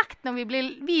litt kjekt når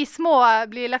vi små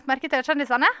blir lagt merke til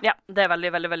kjendisene. Ja, det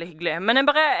veldig, veldig, veldig hyggelig. Men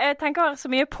jeg tenker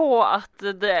så mye på at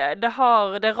det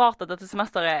er rart at dette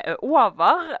semesteret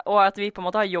over, og at vi på en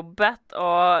måte har jobbet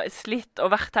og slitt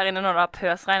og vært her inne når det har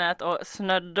pøsregnet og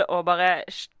snødd og bare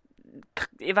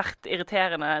vært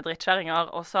irriterende drittkjæringer,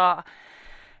 og så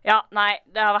ja, nei,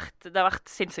 det har vært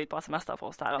sinnssykt bra semester for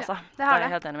oss der, altså. Ja, det har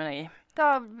jeg helt enig med deg i.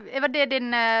 Var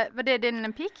det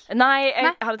din peak? Nei,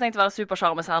 jeg hadde tenkt å være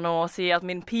supersjarmes her nå og si at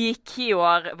min peak i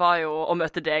år var jo å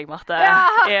møte deg, Marte. Ja.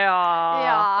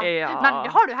 Men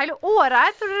det har du hele året.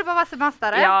 Jeg trodde det bare var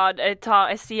semesteret. Ja,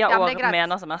 jeg sier år,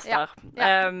 mener semester.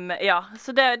 Ja.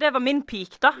 Så det var min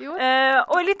peak, da.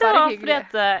 Og litt av det fordi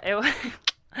at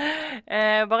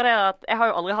bare det at jeg har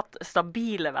jo aldri hatt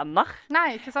stabile venner.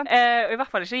 Nei, ikke sant? I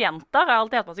hvert fall ikke jenter. Jeg har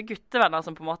alltid hatt masse guttevenner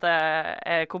som på en måte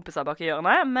kompiser bak i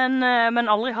hjørnet, men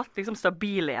aldri hatt liksom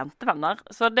stabile jentevenner.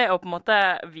 Så det å på en måte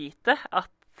vite at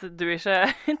du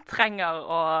ikke trenger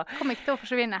å kommer ikke til å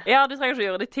forsvinne. Ja, du trenger ikke å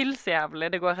gjøre det til så jævlig.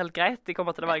 Det går helt greit. De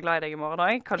kommer til å være glad i deg i morgen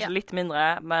også. Kanskje litt mindre,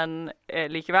 men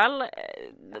likevel.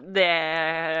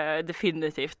 Det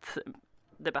definitivt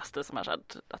det beste som har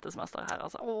skjedd dette semesteret her,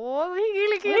 altså.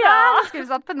 Hyggelig, Kina! Ja. Nå skulle vi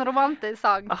satt på en romantisk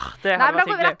sang. Det hadde vært hyggelig. Nei, men da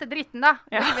går vi rett til dritten, da.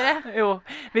 Ja. Jo,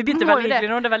 vi begynte veldig hyggelig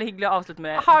nå. Det veldig hyggelig å avslutte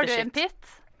med har du en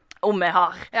pitt? Om jeg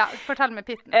har. Ja, fortell meg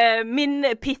pitten. Min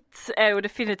pitt jo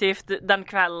definitivt den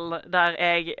kvelden der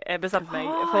jeg bestemte meg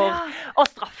for å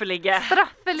straffeligge.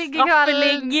 Straffeligge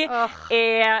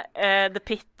the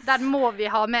pit. Den må vi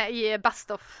ha med i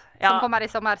Best of. Som kommer i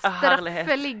sommer.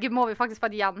 Straffeligg må vi faktisk få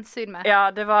et gjensyn med.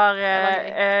 Ja, det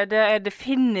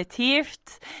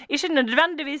definitivt ikke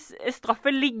nødvendigvis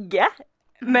straffeligge,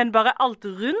 men bare alt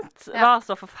rundt var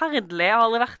så forferdelig. Jeg har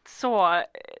aldri vært så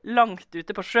langt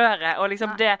ute på skjøret, og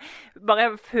liksom det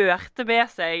bare førte med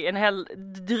seg en hel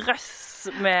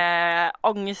drøss med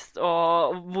angst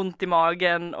og vondt i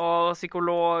magen og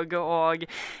psykolog og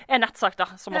en nettsak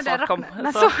da, som også kom.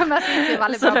 Så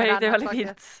det gikk veldig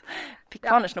fint. Fikk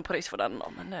faen ikke noe pris for den da,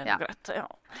 men det greit. Ja.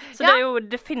 Så det jo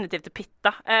definitivt det pitt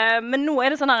da. Men nå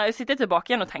det sånn her, jeg sitter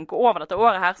tilbake igjen og tenker over dette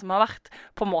året her, som har vært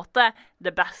på en måte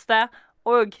det beste.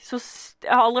 Og så,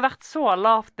 jeg har aldri vært så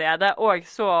lavt nede, og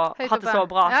så hatt det så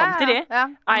bra samtidig.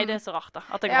 Nei, det så rart da,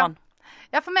 at det går an.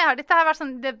 Ja, for meg har dette her vært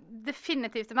sånn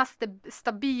definitivt det mest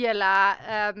stabile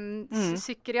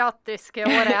psykiatriske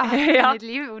året jeg har hatt i mitt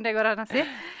liv, om det går an å si.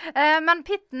 Men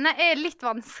pittene litt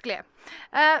vanskelig.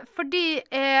 Fordi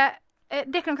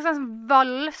det kan ikke sånn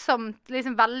voldsomt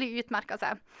liksom veldig utmerke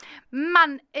seg.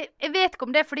 Men jeg vet ikke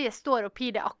om det fordi jeg står opp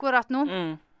i det akkurat nå.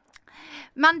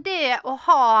 Men det å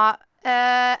ha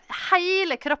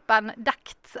hele kroppen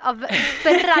dekt av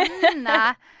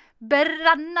brennende,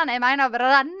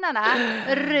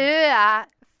 røde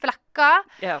flekker,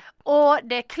 og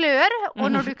det klør, og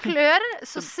når du klør,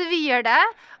 så svir det,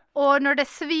 og når det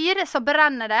svir, så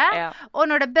brenner det,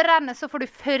 og når det brenner, så får du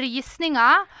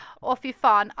frysninger, og fy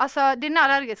faen. Altså, denne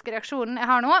allergiske reaksjonen jeg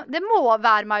har nå, det må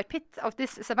være my pit of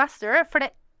this semester, for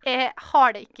det jeg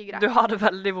har det ikke greit. Du har det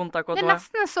veldig vondt akkurat nå. Det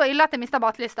nesten så ille at jeg mistet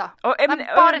matlysta. Men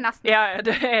bare nesten. Ja,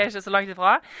 det ikke så langt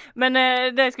ifra. Men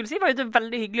det jeg skulle si var jo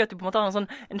veldig hyggelig at du på en måte har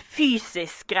en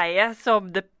fysisk greie som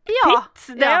The Pit.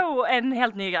 Det jo en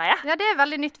helt ny greie. Ja, det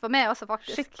veldig nytt for meg også,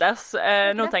 faktisk. Shit,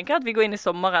 nå tenker jeg at vi går inn i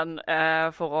sommeren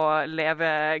for å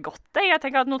leve godt. Jeg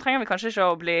tenker at nå trenger vi kanskje ikke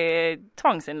å bli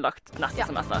tvangsinnlagt neste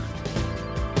semester.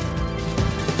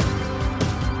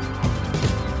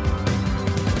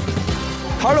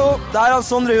 Hallo, det er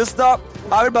Sondre Justad.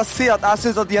 Jeg vil bare si at jeg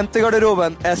synes at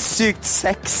jentegarderoben er sykt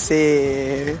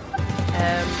sexy.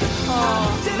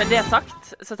 Med det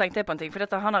sagt, så tenkte jeg på en ting,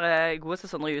 for han er godeste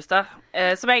Sondre Justad,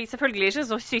 som jeg selvfølgelig ikke er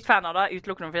så sykt fan av da,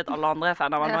 utelukkende fordi at alle andre er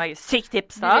fan av han, og jeg er sykt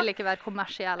tips da. Du vil ikke være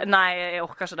kommersiell. Nei, jeg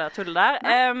orker ikke det tullet der.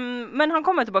 Men han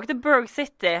kommer tilbake til Berg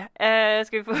City.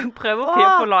 Skal vi prøve å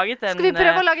få laget en... Skal vi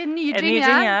prøve å lage en ny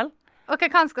jingle? Ok,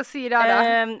 hva skal si da?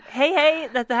 Hei,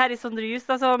 dette her er Sondre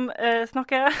Justad som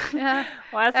snakker. Ja.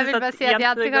 Og jeg vil bare si at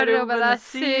jentegarderoben er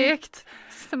sykt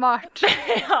smart.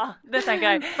 Ja, det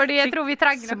tenker jeg. Fordi jeg tror vi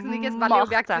trenger noe som ikke er så veldig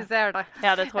objektifiserende.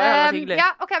 Ja, det tror jeg er hyggelig. Ja,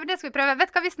 ok, men det skal vi prøve.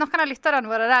 Vet du hva, hvis noen av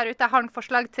lytterne våre der ute har en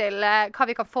forslag til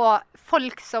hva vi kan få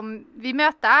folk som vi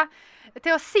møter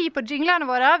til å si på jinglene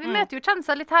våre. Vi møter jo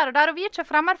kjenner litt her og der, og vi er ikke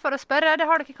fremmed for å spørre, det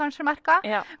har dere kanskje merket.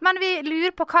 Ja. Men vi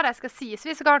lurer på hva de skal si. Så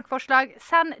hvis dere har noen forslag,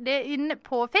 send det inn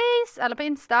på Face eller på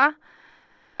Insta.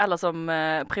 Eller som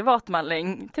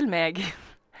privatmelding til meg.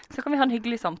 Så kan vi ha en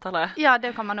hyggelig samtale. Ja,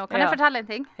 det kan man også. Kan jeg fortelle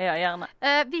en ting? Ja, gjerne.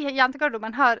 Vi i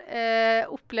Jentegarderoben har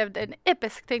opplevd en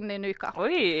episk ting denne uka.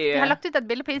 Oi! Vi har lagt ut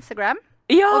et bilde på Instagram.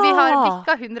 Ja! Og vi har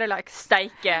vikka 100 likes.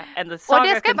 Steike, and the saga continues. Og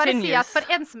det skal jeg bare si at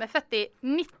for en som er født i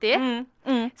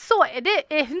 90, så er det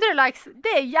 100 likes.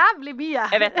 Det er jævlig mye.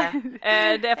 Jeg vet det. Det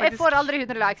er faktisk... Jeg får aldri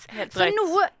 100 likes. Så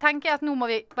nå tenker jeg at nå må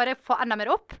vi bare få enda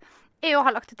mer opp. Jeg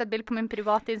har lagt ut et bilde på min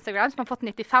private Instagram som har fått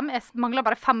 95. Jeg mangler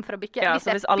bare 5 for å bikke. Ja, hvis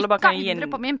jeg bikker 100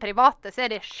 på min private, så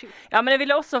er det 7. Ja, men jeg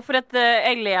ville også, for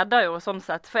jeg leder jo sånn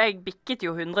sett, for jeg bikket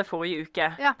jo 100 forrige uke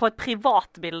på et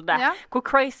privat bilde. Ja. Hvor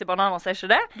crazy bananas er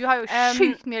ikke det? Du har jo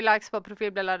sjukt mye likes på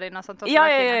profilbildet dine. Sånt,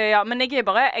 ja, men jeg er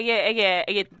bare, jeg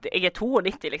er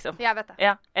 92 liksom. Ja, jeg vet det.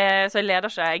 Ja. Så jeg leder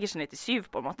ikke, jeg er ikke 97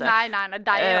 på en måte. Nei,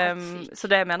 det er jo sykt. Så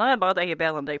det mener jeg bare at jeg er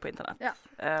bedre enn deg på internett. Ja.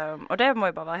 Og det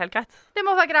må jo bare være helt greit. Det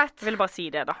må være greit. Jeg vil bare si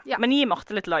det da. Ja. Men gi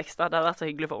Marte litt likes da, det hadde vært så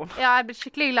hyggelig for henne. Ja, jeg blir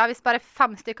skikkelig glad hvis bare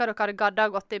 5 stykker dere hadde gadda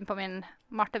gått inn på min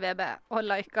Marte VB og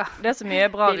liket. Det er så mye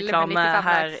bra reklame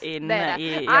her inne i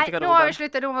Jentegarderoben. Nei, nå har vi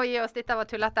sluttet, nå må vi gi oss dette var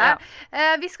tullete. Ja.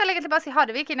 Vi skal egentlig bare si ha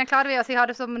det, vi Kine. Klarer vi å si ha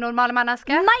det som normale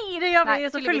mennesker? Nei, det gjør vi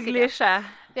selvfølgelig ikke.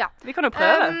 Ja. Vi kan jo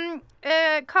prøve.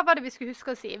 Hva var det vi skulle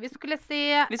huske å si? Vi skulle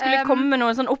komme med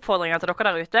noen sånne oppfordringer til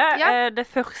dere der ute. Ja. Det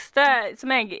første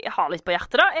som jeg har litt på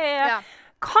hjertet da, er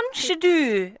kanskje du,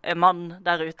 mann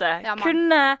der ute,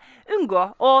 kunne unngå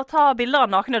å ta bilder av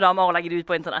nakne damer og legge det ut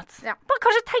på internett. Ja. Bare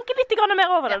kanskje tenke litt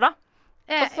mer over det da.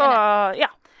 Og så,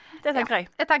 det tenker jeg.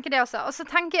 Jeg tenker det også. Og så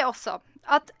tenker jeg også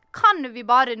at kan vi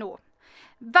bare nå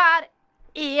være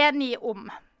enige om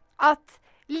at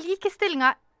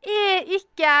likestillingen er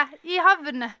ikke i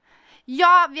havn.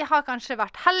 Ja, vi har kanskje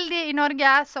vært heldige i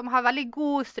Norge som har veldig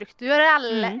god strukturell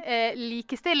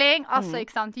likestilling. Altså,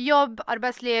 ikke sant, jobb,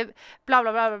 arbeidsliv, bla,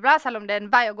 bla, bla, bla, selv om det er en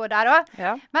vei å gå der også.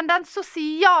 Ja. Men den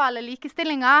sosiale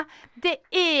likestillingen, det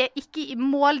er ikke i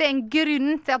mål. Det er en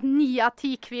grunn til at 9 av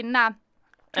 10 kvinner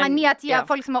 9 av 10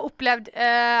 folk som har opplevd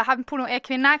hevnporno er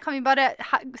kvinner. Kan vi bare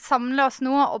samle oss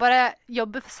nå og bare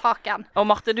jobbe for saken? Og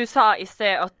Marte, du sa i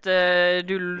sted at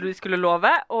du skulle love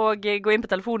å gå inn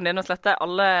på telefonen din og slette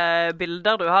alle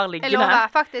bilder du har liggende. Jeg lover,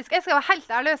 faktisk. Jeg skal være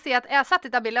helt ærlig og si at jeg har sett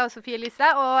dette bildet av Sofie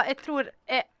Elise, og jeg tror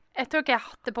ikke jeg har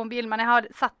hatt det på mobilen, men jeg har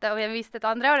sett det, og jeg har vist det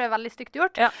til andre, og det er veldig stygt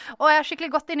gjort. Ja. Og jeg har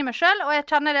skikkelig gått inn i meg selv, og jeg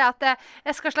kjenner det at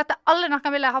jeg skal slette alle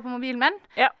nakenbilder jeg har på mobilen min.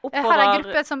 Ja, jeg har en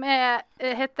gruppe som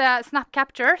heter Snap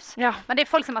Captures, men det er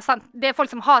folk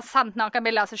som har sendt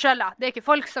nakenbilder av seg selv. Det er ikke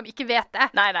folk som ikke vet det.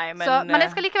 Nei, men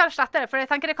jeg skal likevel slette det, for jeg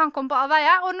tenker det kan komme på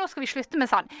avveie, og nå skal vi slutte med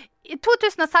sånn.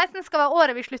 2016 skal være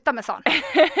året vi slutter med sånn.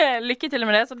 Lykke til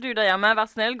med det, så du der hjemme,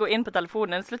 vær snill, gå inn på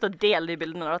telefonen din, slutt å dele de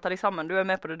bildene, da tar de sammen. Du er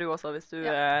med på det du også, hvis du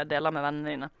deler med vennene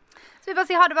dine. Så vi bare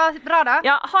sier ha det bra da.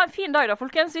 Ja, ha en fin dag da,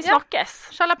 folkens. Vi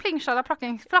snakkes. Sjalapling,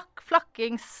 sjalaplakkings,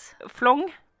 flakkings. Flong.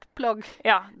 Plogg.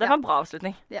 Ja, det var en bra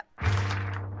avslutning. Ja.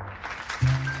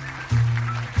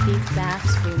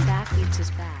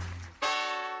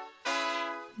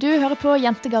 Du hører på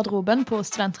Jentegarderoben på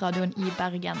Studentradioen i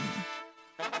Bergen.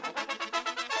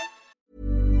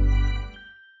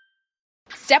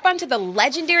 Step onto the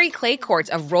legendary clay courts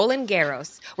of Roland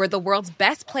Garros, where the world's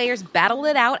best players battle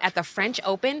it out at the French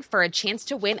Open for a chance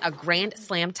to win a Grand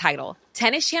Slam title.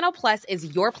 Tennis Channel Plus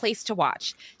is your place to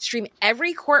watch. Stream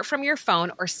every court from your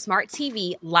phone or smart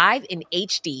TV live in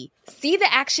HD. See the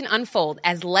action unfold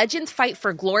as legends fight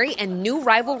for glory and new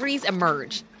rivalries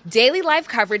emerge. Daily live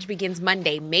coverage begins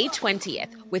Monday, May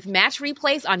 20th, with match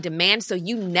replays on demand so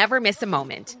you never miss a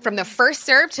moment. From the first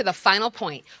serve to the final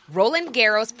point, Roland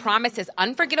Garros promises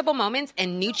unforgettable moments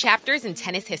and new chapters in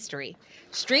tennis history.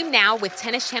 Stream now with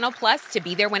Tennis Channel Plus to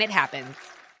be there when it happens.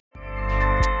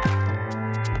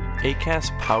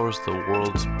 Acast powers the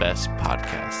world's best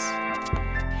podcasts.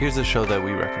 Here's a show that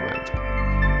we recommend.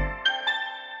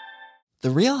 The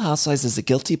Real Housewives is a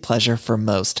guilty pleasure for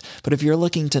most, but if you're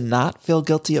looking to not feel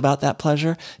guilty about that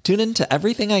pleasure, tune in to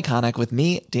Everything Iconic with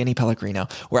me, Danny Pellegrino,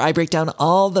 where I break down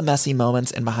all the messy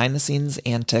moments and behind-the-scenes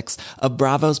antics of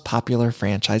Bravo's popular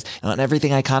franchise. And on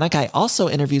Everything Iconic, I also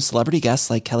interview celebrity guests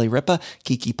like Kelly Ripa,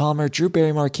 Keke Palmer, Drew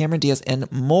Barrymore, Cameron Diaz,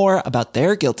 and more about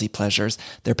their guilty pleasures,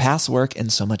 their past work,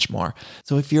 and so much more.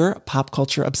 So if you're pop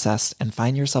culture obsessed and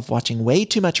find yourself watching way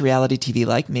too much reality TV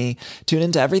like me, tune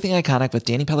in to Everything Iconic with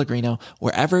Danny Pellegrino,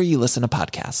 wherever you listen to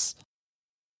podcasts.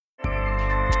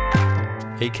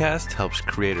 Acast helps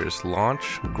creators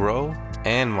launch, grow,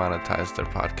 and monetize their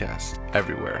podcasts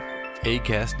everywhere.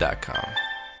 Acast.com.